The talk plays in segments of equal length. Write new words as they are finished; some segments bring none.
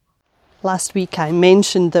Last week I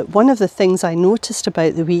mentioned that one of the things I noticed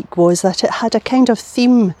about the week was that it had a kind of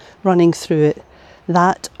theme running through it,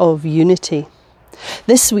 that of unity.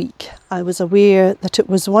 This week I was aware that it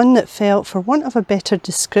was one that felt, for want of a better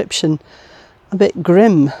description, a bit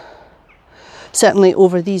grim. Certainly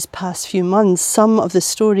over these past few months, some of the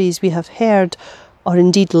stories we have heard, or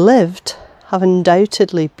indeed lived, have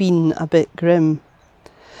undoubtedly been a bit grim.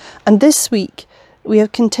 And this week we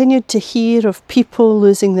have continued to hear of people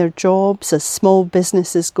losing their jobs as small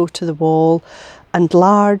businesses go to the wall and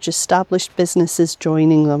large established businesses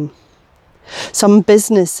joining them. Some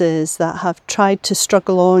businesses that have tried to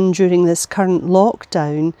struggle on during this current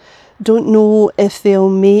lockdown don't know if they'll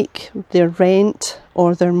make their rent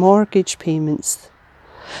or their mortgage payments.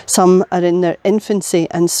 Some are in their infancy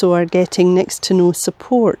and so are getting next to no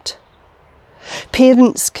support.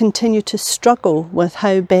 Parents continue to struggle with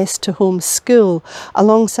how best to homeschool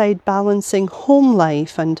alongside balancing home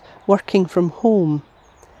life and working from home.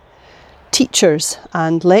 Teachers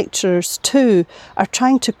and lecturers too are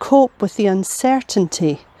trying to cope with the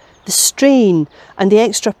uncertainty, the strain and the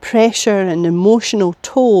extra pressure and emotional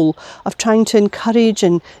toll of trying to encourage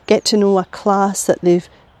and get to know a class that they've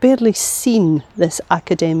barely seen this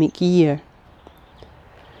academic year.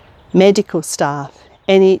 Medical staff,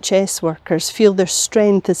 NHS workers feel their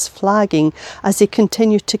strength is flagging as they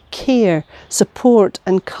continue to care, support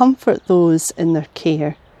and comfort those in their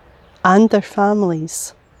care and their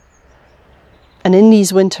families. And in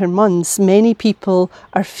these winter months, many people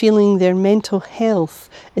are feeling their mental health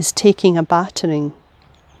is taking a battering.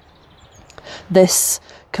 This,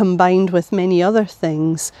 combined with many other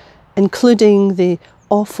things, including the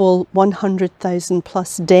awful 100,000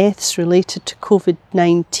 plus deaths related to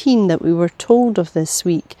COVID-19 that we were told of this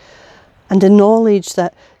week, and the knowledge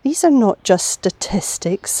that these are not just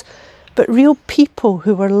statistics, but real people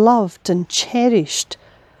who were loved and cherished,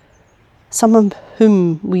 some of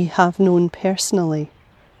whom we have known personally.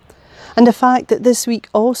 And the fact that this week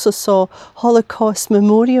also saw Holocaust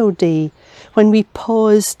Memorial Day, when we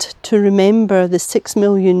paused to remember the 6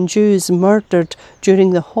 million Jews murdered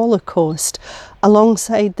during the Holocaust,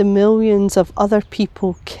 alongside the millions of other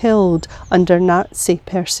people killed under Nazi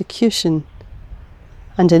persecution,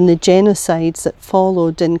 and in the genocides that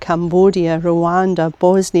followed in Cambodia, Rwanda,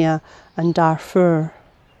 Bosnia and Darfur.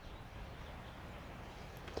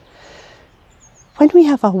 When we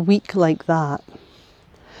have a week like that,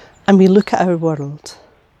 and we look at our world,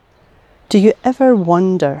 do you ever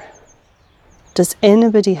wonder, does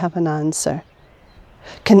anybody have an answer?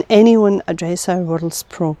 Can anyone address our world's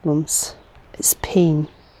problems, its pain?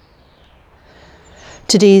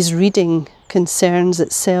 Today's reading concerns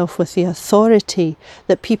itself with the authority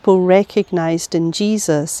that people recognised in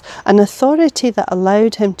Jesus, an authority that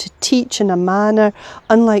allowed him to teach in a manner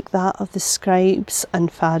unlike that of the scribes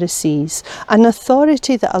and Pharisees, an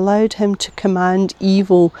authority that allowed him to command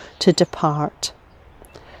evil to depart.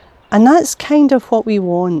 And that's kind of what we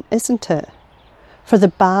want, isn't it? For the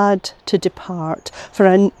bad to depart, for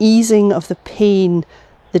an easing of the pain,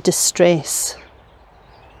 the distress.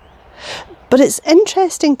 But it's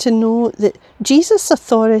interesting to note that Jesus'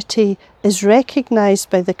 authority is recognised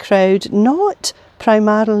by the crowd not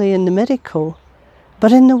primarily in the miracle,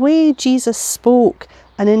 but in the way Jesus spoke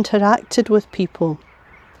and interacted with people.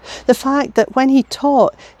 The fact that when he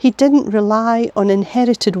taught, he didn't rely on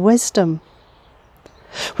inherited wisdom.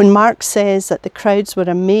 When Mark says that the crowds were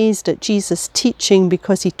amazed at Jesus' teaching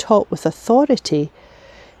because he taught with authority,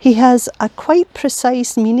 he has a quite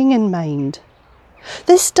precise meaning in mind.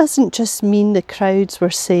 This doesn't just mean the crowds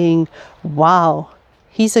were saying, wow,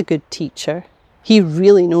 he's a good teacher. He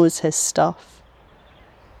really knows his stuff.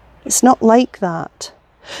 It's not like that.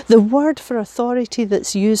 The word for authority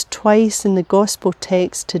that's used twice in the gospel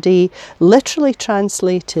text today, literally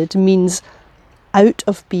translated, means out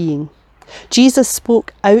of being. Jesus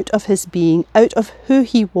spoke out of his being, out of who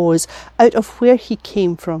he was, out of where he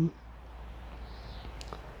came from.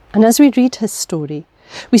 And as we read his story,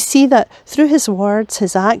 we see that through his words,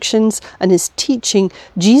 his actions and his teaching,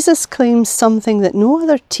 Jesus claims something that no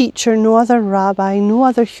other teacher, no other rabbi, no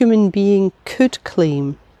other human being could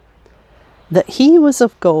claim, that he was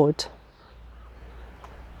of God.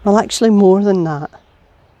 Well, actually more than that.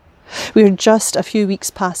 We are just a few weeks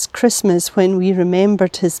past Christmas when we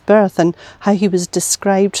remembered his birth and how he was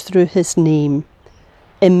described through his name,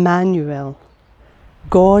 Emmanuel,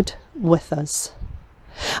 God with us.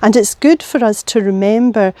 And it's good for us to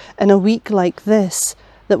remember in a week like this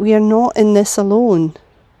that we are not in this alone.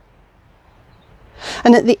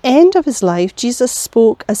 And at the end of his life, Jesus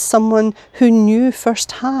spoke as someone who knew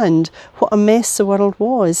firsthand what a mess the world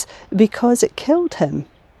was because it killed him.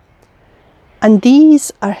 And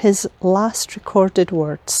these are his last recorded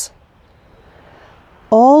words.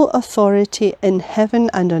 All authority in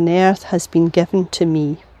heaven and on earth has been given to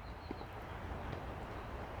me.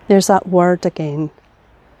 There's that word again,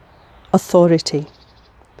 authority.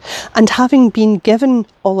 And having been given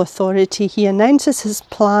all authority, he announces his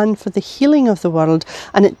plan for the healing of the world,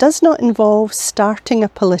 and it does not involve starting a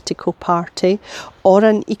political party or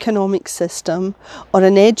an economic system or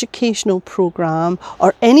an educational programme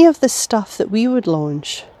or any of the stuff that we would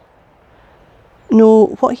launch.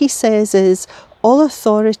 No, what he says is, all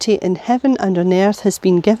authority in heaven and on earth has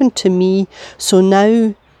been given to me, so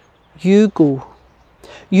now you go.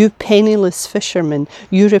 You penniless fisherman,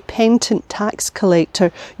 you repentant tax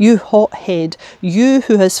collector, you hothead, you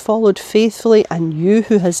who has followed faithfully and you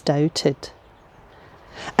who has doubted.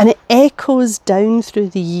 And it echoes down through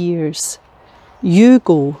the years. You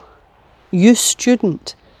go, you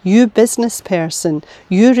student, you business person,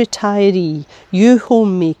 you retiree, you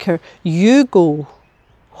homemaker, you go.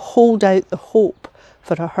 Hold out the hope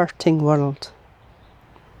for a hurting world.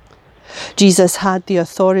 Jesus had the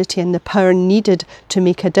authority and the power needed to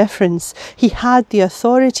make a difference. He had the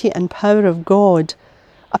authority and power of God,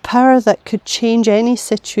 a power that could change any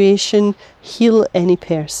situation, heal any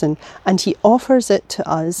person, and he offers it to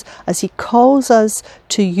us as he calls us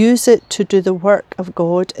to use it to do the work of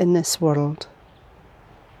God in this world.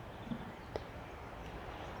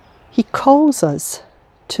 He calls us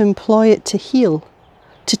to employ it to heal,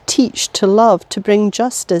 to teach, to love, to bring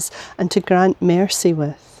justice, and to grant mercy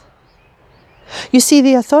with. You see,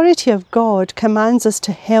 the authority of God commands us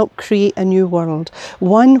to help create a new world,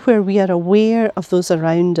 one where we are aware of those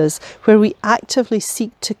around us, where we actively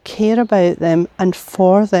seek to care about them and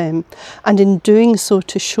for them, and in doing so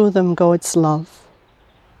to show them God's love.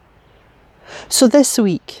 So this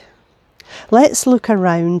week, let's look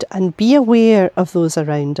around and be aware of those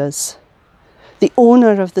around us. The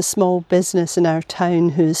owner of the small business in our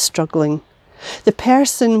town who is struggling, the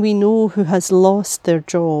person we know who has lost their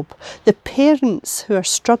job, the parents who are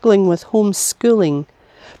struggling with homeschooling,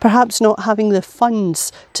 perhaps not having the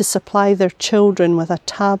funds to supply their children with a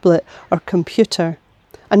tablet or computer,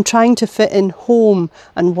 and trying to fit in home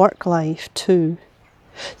and work life too.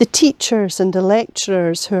 The teachers and the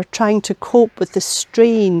lecturers who are trying to cope with the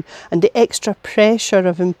strain and the extra pressure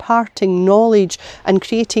of imparting knowledge and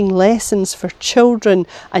creating lessons for children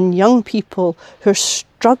and young people who are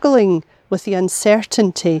struggling with the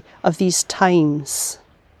uncertainty of these times.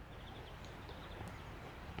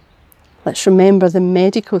 Let's remember the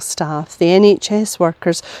medical staff, the NHS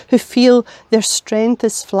workers who feel their strength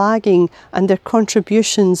is flagging and their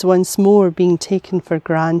contributions once more being taken for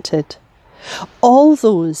granted. All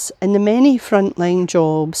those in the many frontline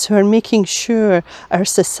jobs who are making sure our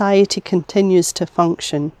society continues to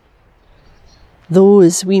function.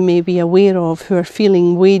 Those we may be aware of who are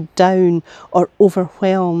feeling weighed down or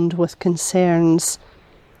overwhelmed with concerns.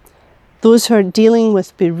 Those who are dealing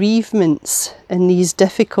with bereavements in these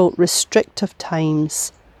difficult, restrictive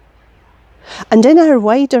times. And in our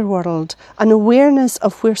wider world, an awareness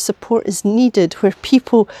of where support is needed, where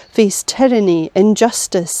people face tyranny,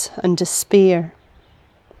 injustice and despair.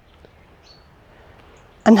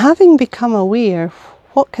 And having become aware,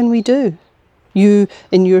 what can we do? You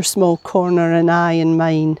in your small corner and I in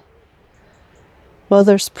mine. Well,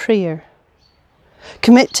 there's prayer.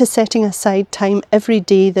 Commit to setting aside time every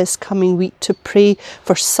day this coming week to pray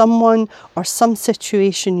for someone or some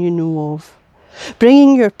situation you know of.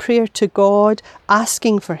 Bringing your prayer to God,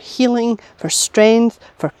 asking for healing, for strength,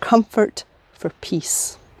 for comfort, for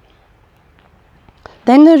peace.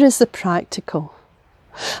 Then there is the practical.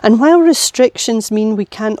 And while restrictions mean we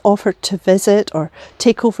can't offer to visit or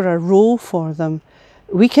take over a role for them,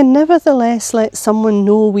 we can nevertheless let someone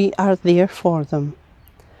know we are there for them.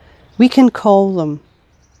 We can call them.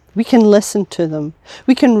 We can listen to them.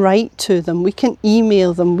 We can write to them. We can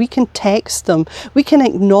email them. We can text them. We can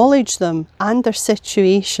acknowledge them and their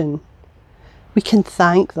situation. We can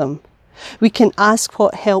thank them. We can ask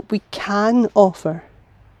what help we can offer.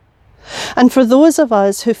 And for those of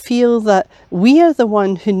us who feel that we are the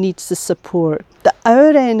one who needs the support, that our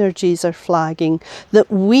energies are flagging, that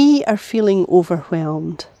we are feeling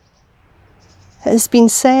overwhelmed, it has been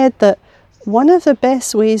said that one of the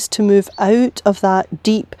best ways to move out of that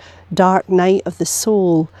deep, dark night of the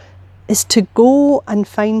soul is to go and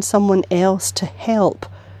find someone else to help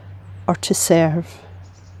or to serve.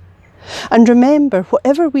 And remember,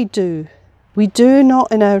 whatever we do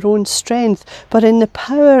not in our own strength, but in the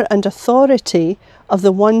power and authority of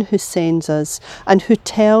the one who sends us and who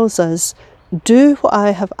tells us, do what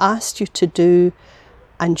I have asked you to do,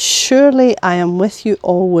 and surely I am with you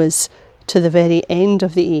always to the very end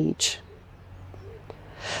of the age.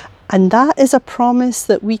 And that is a promise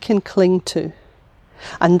that we can cling to.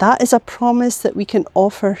 And that is a promise that we can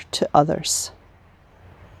offer to others.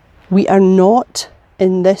 We are not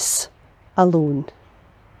in this alone.